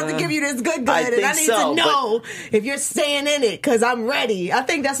 I'm about to give you this good. I And think I need so, to know if you're staying in it because I'm ready. I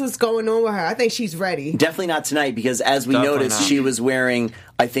think that's what's going on with her. I think she's ready. Definitely not tonight because as we Definitely noticed, not. she was wearing,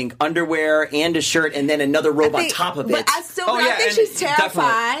 I think, underwear and a shirt and then another robe on top of it. But I still, Oh, I yeah, think and she's terrified.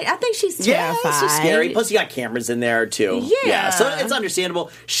 definitely. I think she's Yeah, terrified. it's just scary. Plus, you got cameras in there too. Yeah. So it's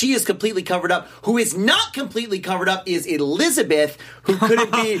understandable. She is completely covered up. Who is not completely covered up is Elizabeth, who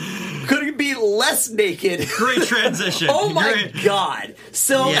couldn't be less naked. Great transition. Oh my Great. God!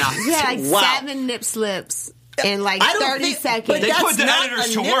 So Yeah. Yeah, like wow. 7 nip slips in like I don't 30 think, seconds. but They that's put the not editors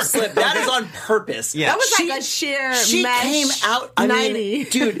a to nip work. slip. That is on purpose. Yeah. That was like a sheer She mesh came out. I 90. mean,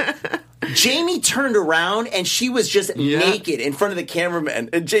 dude. Jamie turned around and she was just naked in front of the cameraman,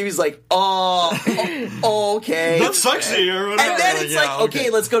 and Jamie's like, "Oh, okay, That's sexy or whatever. And then it's Yeah, like,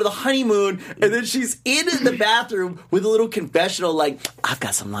 okay, let's go to the honeymoon. And then she's in the bathroom with a little confessional, like, I've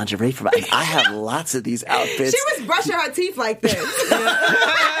got some lingerie for I have lots of these outfits. She was brushing her teeth like this.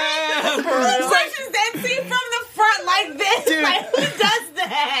 Brushes that teeth from the front like this. Dude. Like, who does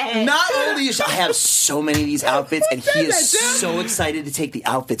that? Not only is I have so many of these outfits, and he is so excited to take the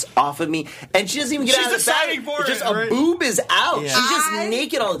outfits off of me, and she doesn't even get She's out of the deciding bathroom. for Just it, a right? boob is out. Yeah. She's just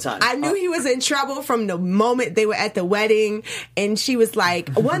naked all the time. I knew he was in trouble from the moment they were at the wedding, and she was like,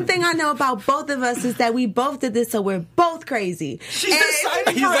 "One thing I know about both of us is that we both did this, so we're both crazy." She's And-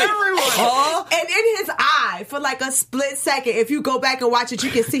 deciding He's for like, everyone. huh? And in his eye, for like a split second, if you go back and watch it,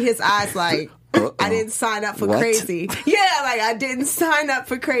 you can see his eyes like, I didn't sign up for What? crazy. Yeah, like I didn't sign up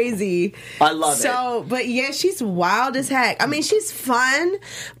for crazy. I love it. So, but yeah, she's wild as heck. I mean, she's fun,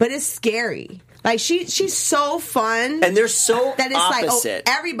 but it's scary. Like she's so fun. And they're so that it's opposite.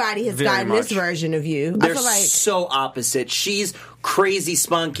 like, oh, everybody has Very gotten this much. version of you. They're I feel like so opposite. She's crazy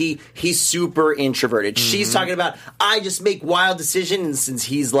spunky. He's super introverted. She's talking about, I just make wild decisions, since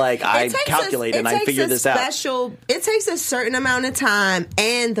he's like, I calculate and I figure this out. It takes a certain amount of time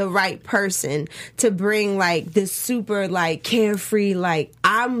and the right person to bring like this super like carefree, like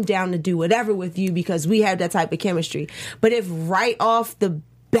I'm down to do whatever with you because we have that type of chemistry. But if right off the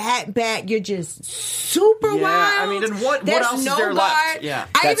back you're just super Yeah, wild. I mean, then what there's else is no there guard. left? Yeah.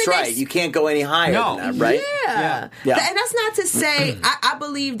 That's right. You can't go any higher No. than that, right? Yeah. Yeah. And that's not to say, I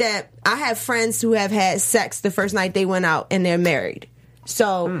believe that I have friends who have had sex the first night they went out and they're married.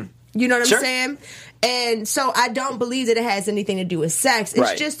 So, you know what Sure. I'm saying? And so I don't believe that it has anything to do with sex. It's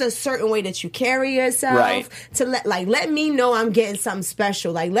Right. just a certain way that you carry yourself Right. to let me know I'm getting something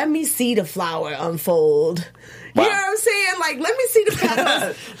special. Like, let me see the flower unfold. Wow. You know what I'm saying? Like, let me see the petals. No,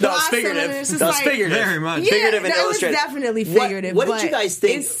 it's blossom, figurative. and it's just No, it's like- figurative. Very much. Yeah, Figurative and that was illustrative. definitely figurative. What did but you guys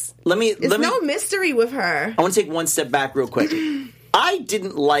think? It's Let me. no mystery with her. I want to take one step back real quick. I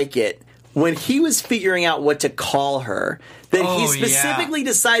didn't like it when he was figuring out what to call her, that he Oh, specifically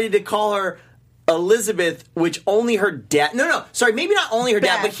decided to call her Elizabeth, which only her dad. No, sorry, maybe not only her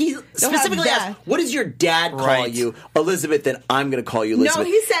dad, Beth. but he Don't specifically have asked, Beth. "What does your dad call Right. you, Elizabeth?" Then I'm going to call you Elizabeth.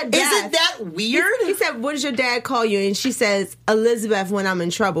 No, he said Beth. Isn't that weird? He said, "What does your dad call you?" And she says, "Elizabeth when I'm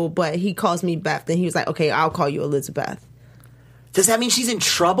in trouble," but he calls me Beth. And he was like, "Okay, I'll call you Elizabeth." Does that mean she's in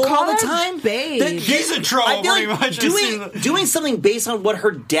trouble Call all the her time? babe. He's in trouble I feel pretty like much. doing something based on what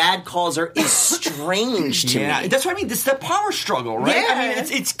her dad calls her is strange to Yeah, me. that's what I mean. This is the power struggle, right? Yeah. I mean,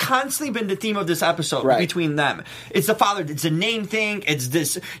 it's constantly been the theme of this episode Right. between them. It's the father. It's a name thing. It's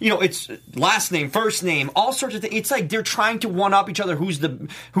this. It's last name, first name, all sorts of things. It's like they're trying to one up each other. Who's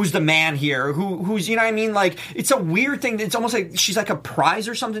the man here? Who's you know what I mean? Like it's a weird thing. It's almost like she's like a prize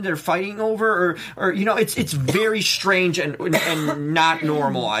or something they're fighting over, or it's very strange and not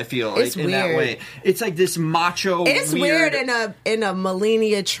normal. I feel It's in that weird. way. It's like this macho. It's weird in a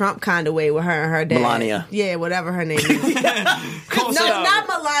Melania Trump kind of way with her and her dad. Melania. Yeah, whatever her name is. No, not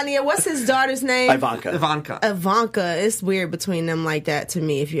Melania. What's his daughter's name? Ivanka. Ivanka. It's weird between them like that to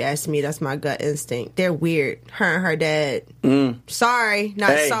me. If you ask me, that's my gut instinct. They're weird. Her and her dad. Sorry, not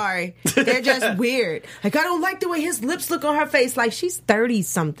Hey. sorry. They're just weird. Like I don't like the way his lips look on her face. Like she's 30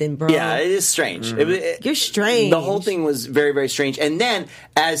 something, bro. Yeah, it is strange. You're strange. The whole thing was very, very strange. And then,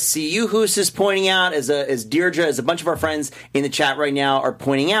 as CU Hoos is pointing out, as Deirdre, as a bunch of our friends in the chat right now are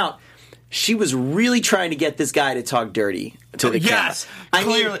pointing out, she was really trying to get this guy to talk dirty to the yes,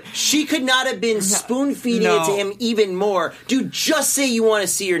 camera. clearly. I mean, she could not have been spoon feeding No. it to him even more. Dude, just say you want to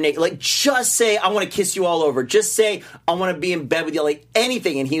see your naked. Like, just say I want to kiss you all over. Just say I want to be in bed with you. Like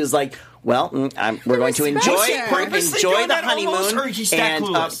anything. And he was like, Well, we're going to enjoy Purposely the doing that almost, honeymoon. or he's that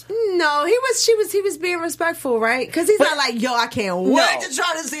clueless? No, he was being respectful, right? Because he's not like, yo, I can't wait to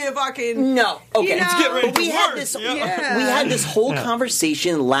try to see if I can. No, okay. Let's get ready But we to had work. this. Yeah. We had this whole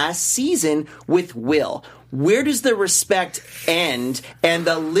conversation last season with Will. Where does the respect end and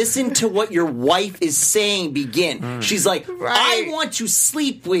the listen to what your wife is saying begin? She's like, I want to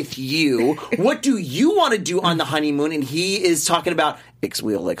sleep with you. What do you want to do on the honeymoon? And he is talking about,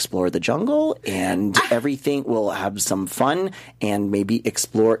 we'll explore the jungle and everything. We'll have some fun and maybe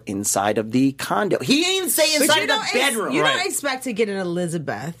explore inside of the condo. He didn't even say inside of the bedroom. You don't expect to get an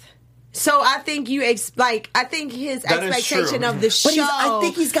Elizabeth. So I think I think his That is expectation true. of the show. But I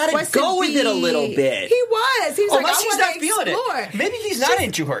think he's got to go with it a little bit. He was. He was like, Unless I he's want not to feeling explore. it. Maybe he's not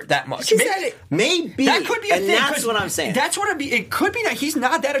into her that much. She Maybe, said it. Maybe. That could be a and thing. that's 'cause what I'm saying. That's what it could be that he's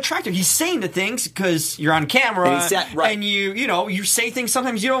not that attractive. He's saying the things because you're on camera, and you say things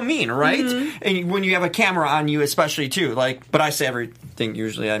sometimes you don't mean, right? Mm-hmm. And when you have a camera on you, especially too. But I say everything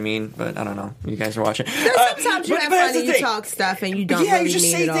usually I mean, but I don't know. You guys are watching. Sometimes you but have that's fun the and you thing. talk stuff and you don't Yeah, really you just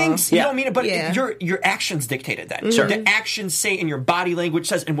mean say it all. things. You don't mean it, but Yeah. your actions dictated that. Sure. The actions say and your body language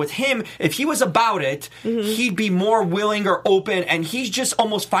says. And with him, if he was about it, he'd be more willing or open, and he's just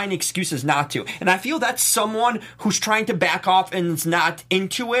almost finding excuses not to. And I feel that's someone who's trying to back off and is not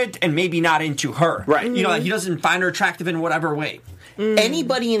into it, and maybe not into her. Right. You know, he doesn't find her attractive in whatever way.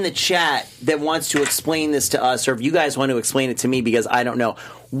 Anybody in the chat that wants to explain this to us, or if you guys want to explain it to me because I don't know,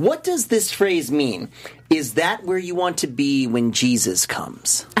 what does this phrase mean? Is that where you want to be when Jesus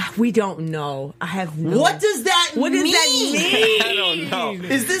comes? We don't know. I have no. What does that What does mean? that mean? I don't know.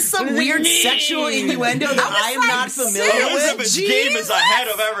 Is this some weird sexual innuendo that I am like, not familiar seriously? with? Elizabeth's game is ahead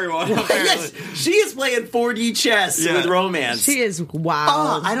of everyone. Yes, she is playing 4D chess Yeah. with romance. She is Oh,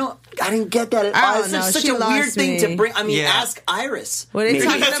 wild. I didn't get that at I all. don't It's know. such She a weird lost thing to me. bring. I mean, Yeah. ask Iris. What are they maybe.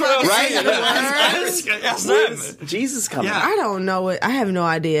 talking That's about? what I was Right? saying. Ask Iris. Ask Where's them. Jesus coming? Yeah. I don't know it. I have no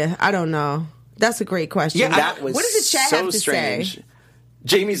idea. I don't know. That's a great question. Yeah, That was what does the chat so have to strange. say?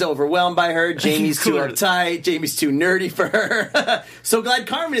 Jamie's overwhelmed by her. Jamie's too Clearly. uptight. Jamie's too nerdy for her. So glad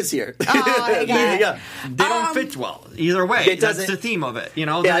Carmen is here. Oh, hey, There you go. They don't fit well either way. It That's doesn't- the theme of it. You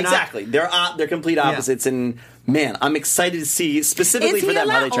know, Yeah, They're not- exactly. They're complete opposites, and man, I'm excited to see specifically Is he for a them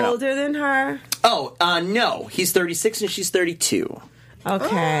how they lot turn out. older than her? Oh, no, he's 36 and she's 32.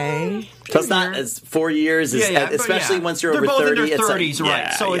 Okay. So it's not as 4 years, as, but especially once you're They're over both 30. in their it's 30s, like, right?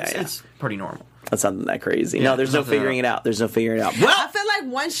 yeah, So yeah, it's pretty normal. that's not that crazy. Yeah, No, there's no nothing figuring it out. There's no figuring it out. Well, I feel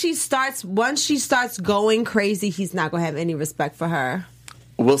like once she starts going crazy, he's not gonna have any respect for her.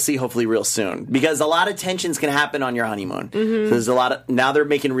 we'll see hopefully real soon, because a lot of tensions can happen on your honeymoon. So there's a lot of, now they're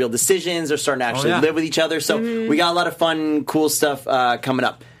making real decisions. They're starting to actually live with each other. So we got a lot of fun, cool stuff coming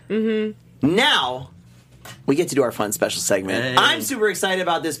up. Now we get to do our fun special segment. Hey. I'm super excited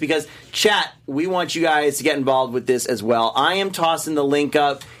about this because, chat, we want you guys to get involved with this as well. I am tossing the link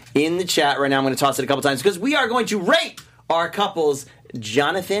up in the chat right now. I'm going to toss it a couple times because we are going to rate our couples.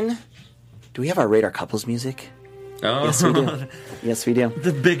 Jonathan, do we have our rate our couples music? Oh. Yes, we do. Yes, we do.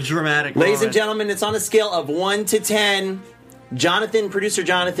 The big dramatic Ladies and moment. gentlemen, it's on a scale of 1 to 10. Jonathan, producer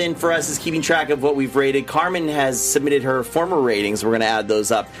Jonathan, for us is keeping track of what we've rated. Carmen has submitted her former ratings. We're going to add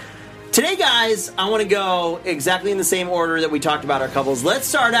those up. Today, guys, I want to go exactly in the same order that we talked about our couples. Let's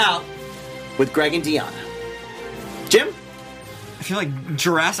start out with Greg and Deanna. Jim? I feel like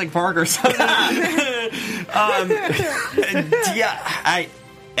Jurassic Park or something.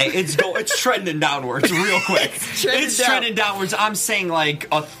 It's trending downwards real quick. It's trending downwards. I'm saying like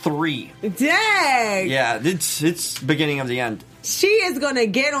a 3. Dang. Yeah, it's beginning of the end. She is gonna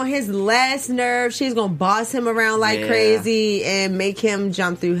get on his last nerve. She's gonna boss him around like Yeah. crazy and make him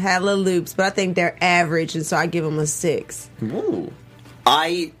jump through hella loops. But I think they're average, and so I give them a 6. Ooh.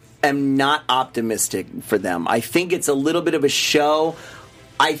 I am not optimistic for them. I think it's a little bit of a show.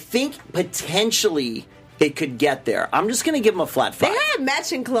 I think potentially it could get there. I'm just going to give them a flat 5. They had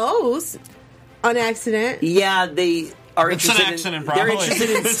matching clothes on accident. Yeah, they are It's interested an accident, in, they're probably. interested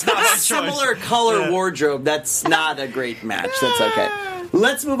in It's not a choice. similar color wardrobe. That's not a great match. That's okay.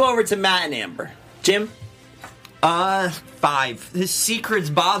 Let's move over to Matt and Amber. Jim? 5. His secrets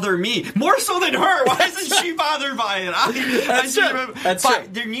bother me more so than her. Why isn't she bothered by it? That's true. That's true.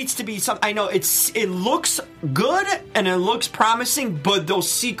 There needs to be some. I know it looks good and it looks promising, but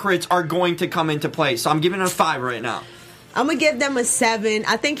those secrets are going to come into play. So I'm giving it a 5 right now. I'm gonna give them a 7.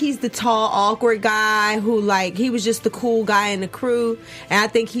 I think he's the tall, awkward guy who, like, he was just the cool guy in the crew, and I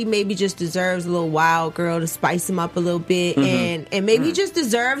think he maybe just deserves a little wild girl to spice him up a little bit, and maybe he just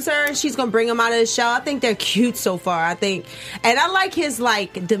deserves her, and she's gonna bring him out of the shell. I think they're cute so far. I think, and I like his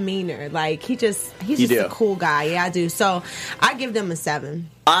like demeanor. Like he's just a cool guy. Yeah, I do. So I give them a 7.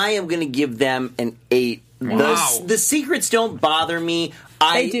 I am gonna give them an 8. Wow. The secrets don't bother me.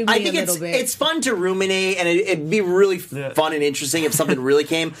 I think it's fun to ruminate, and it'd be really fun and interesting if something really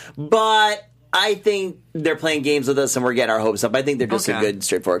came. But I think they're playing games with us, and we're getting our hopes up. I think they're just a good,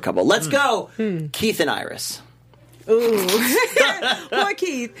 straightforward couple. Let's go, Keith and Iris. Ooh. Poor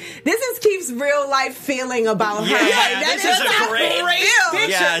Keith. This is Keith's real life feeling about her. Yeah, Like, this is a great picture.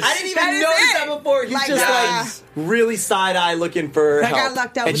 Yes. I didn't even notice that before. He's Like, just like really side eye looking for help. I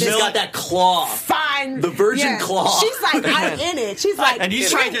lucked out and with she's this. got that claw. Fine. The virgin claw. She's like, I'm in it. She's like, And he's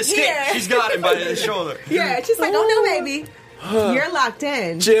trying to escape. here. She's got him by his shoulder. Yeah, she's like, oh no, baby. You're locked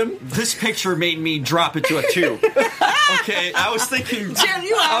in. Jim? This picture made me drop it to a 2. Okay, I was thinking. Jim,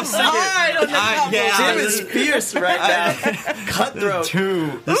 you are hard on the couple. Yeah, Jim is fierce right now. Cutthroat.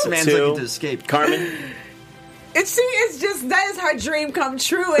 2. This man's 2. looking to escape. Carmen? That is her dream come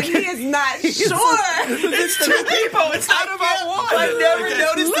true, and he is not sure. It's 2 people. It's not about one. I've never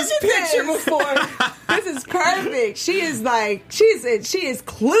noticed this Look at picture this. before. This is perfect. She is like, she is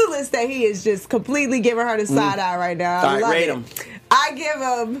clueless that he is just completely giving her the side eye right now. I All right, love rate it. him. I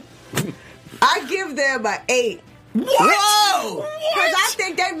give them an 8. Whoa! Because I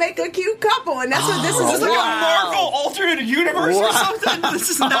think they make a cute couple, and that's what this This is is like Wow. a Marvel alternate universe or something. This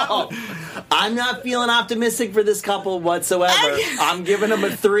is not. I'm not feeling optimistic for this couple whatsoever. I'm giving them a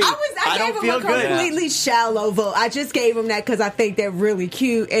 3. I don't gave feel him a good. completely shallow vote. I just gave him that because I think they're really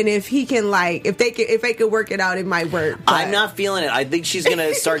cute, and if he can if they could work it out, it might work. But I'm not feeling it. I think she's going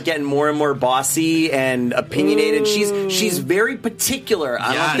to start getting more and more bossy and opinionated. She's very particular.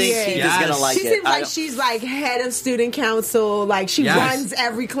 I don't think Yes. Keith Yes. is going to like She it. seems like she's like head of student council. Like she Yes. runs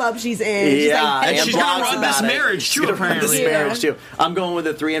every club she's in. She's Yeah, like, and she's gonna blogs run about this it. marriage, She's too, gonna run this apparently. marriage too. I'm going with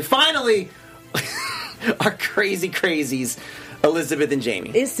a 3. And finally, our crazy crazies, Elizabeth and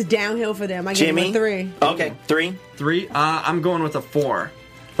Jamie. it's downhill for them. I give Jimmy, them a 3. Okay, 3. 3. I'm going with a 4.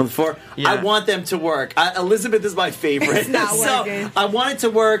 From 4. Yeah. I want them to work. Elizabeth is my favorite. It's not so working. I want it to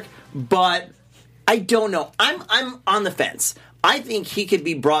work, but I don't know. I'm on the fence. I think he could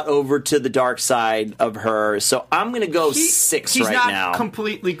be brought over to the dark side of her, so I'm going to go 6 He's right not now.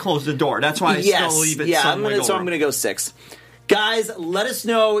 completely closed the door. That's why I Yes, still leave it. yeah. some I'm wiggle going room. to go 6. Guys, let us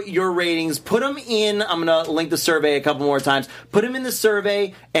know your ratings. Put them in. I'm going to link the survey a couple more times. Put them in the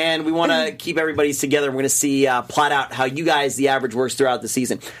survey, and we want to keep everybody's together. We're going to see plot out how you guys the average works throughout the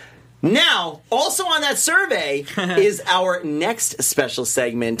season. Now, also on that survey is our next special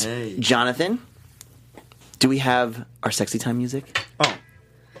segment. Hey. Jonathan, do we have our sexy time music? Oh.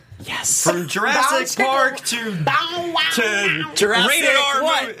 Yes. From Jurassic Park to Jurassic rated R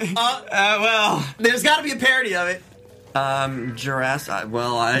what? movie. Well, there's got to be a parody of it. Jurassic.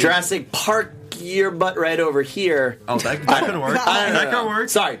 Jurassic Park, your butt right over here. Oh, that could work. That could work.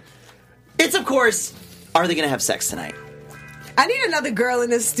 Sorry. It's, of course, are they going to have sex tonight? I need another girl in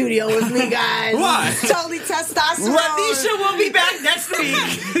the studio with me, guys. What? Totally testosterone. Lanisha will be back next week.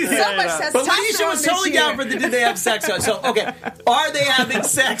 So much testosterone. But Lanisha was this totally year. down for the did they have sex? So, okay. Are they having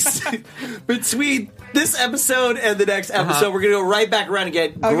sex between this episode and the next episode? We're going to go right back around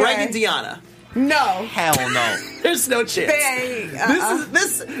again. Okay. Greg and Deanna. No. Hell no. There's no chance. They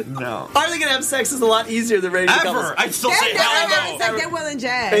ain't. No. Are they going to have sex is a lot easier than rating couples. Ever. I'd still They're say never hell having no. sex. They're Will and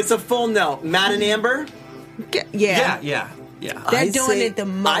Jazz. It's a full no. Matt and Amber? Yeah. Yeah. They're doing it the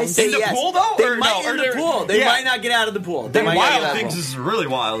most. I say In the yes. pool, though? They Or might no, in or the they're- pool. They yeah. might not get out of the pool. They might not get out Wild of the Things pool. is really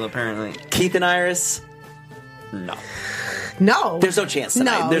wild, apparently. Keith and Iris? No. No. There's no chance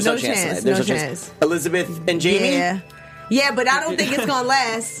tonight. No, There's no no chance chance, tonight. There's no no chance. chance. Elizabeth and Jamie? Yeah. Yeah, but I don't think it's going to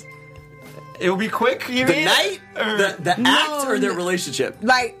last. It will be quick, you The mean? night? Or- The No, act or their no. relationship?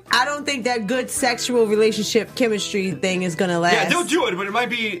 Like, I don't think that good sexual relationship chemistry thing is going to last. Yeah, they'll do it, but it might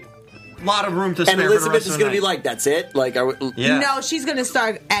be a lot of room to spare And for the Elizabeth rest is of the going to be night. like, that's it? Like, are we, Yeah. No, she's gonna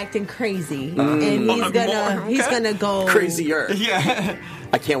start acting crazy, and he's okay. gonna go crazier. Yeah.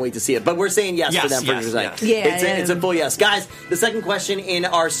 I can't wait to see it. But we're saying yes, for Yes, them for yes, tonight. yes. Yeah, It's a full yes. Guys, the second question in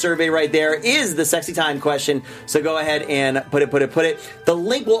our survey right there is the sexy time question. So go ahead and put it. The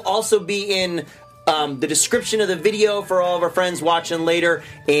link will also be in the description of the video for all of our friends watching later.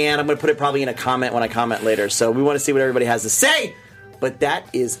 And I'm going to put it probably in a comment when I comment later. So we want to see what everybody has to say. But that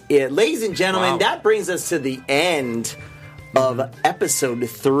is it. Ladies and gentlemen, Wow. that brings us to the end of episode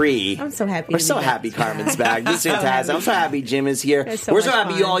 3. I'm so happy We're to so be back. happy Carmen's back. This is fantastic. I'm so happy Jim is here. It's so We're so much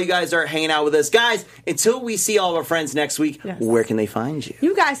happy fun. all you guys are hanging out with us. Guys, until we see all of our friends next week, Yes. where can they find you?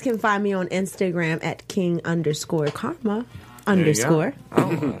 You guys can find me on Instagram at king_karma_.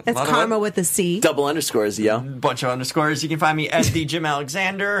 That's karma with a C. Double underscores, yo. Bunch of underscores. You can find me at the Jim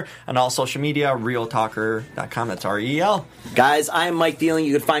Alexander on all social media, realtalker.com. That's REL. Guys, I am Mike Thieling.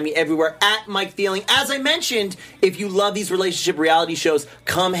 You can find me everywhere at Mike Thieling. As I mentioned, if you love these relationship reality shows,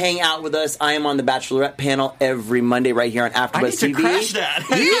 come hang out with us. I am on the Bachelorette panel every Monday right here on AfterBuzz I need to TV. crash that.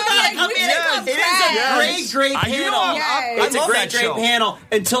 You gotta come we in. should come It is crash. a great You know, panel. Yes. It's I a love great that show. panel.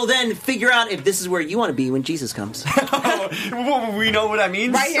 Until then, figure out if this is where you want to be when Jesus comes. We know what that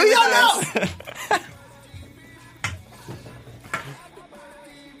means. Right here We with don't us. know.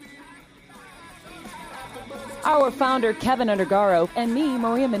 Our founder, Kevin Undergaro, and me,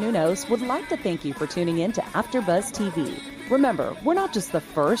 Maria Menounos, would like to thank you for tuning in to AfterBuzz TV. Remember, we're not just the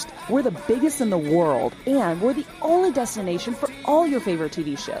first, we're the biggest in the world, and we're the only destination for all your favorite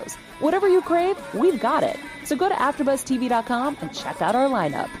TV shows. Whatever you crave, we've got it. So go to AfterBuzzTV.com and check out our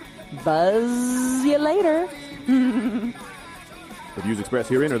lineup. Buzz you later. The views expressed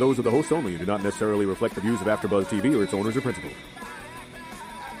herein are those of the hosts only and do not necessarily reflect the views of AfterBuzz TV or its owners or principals.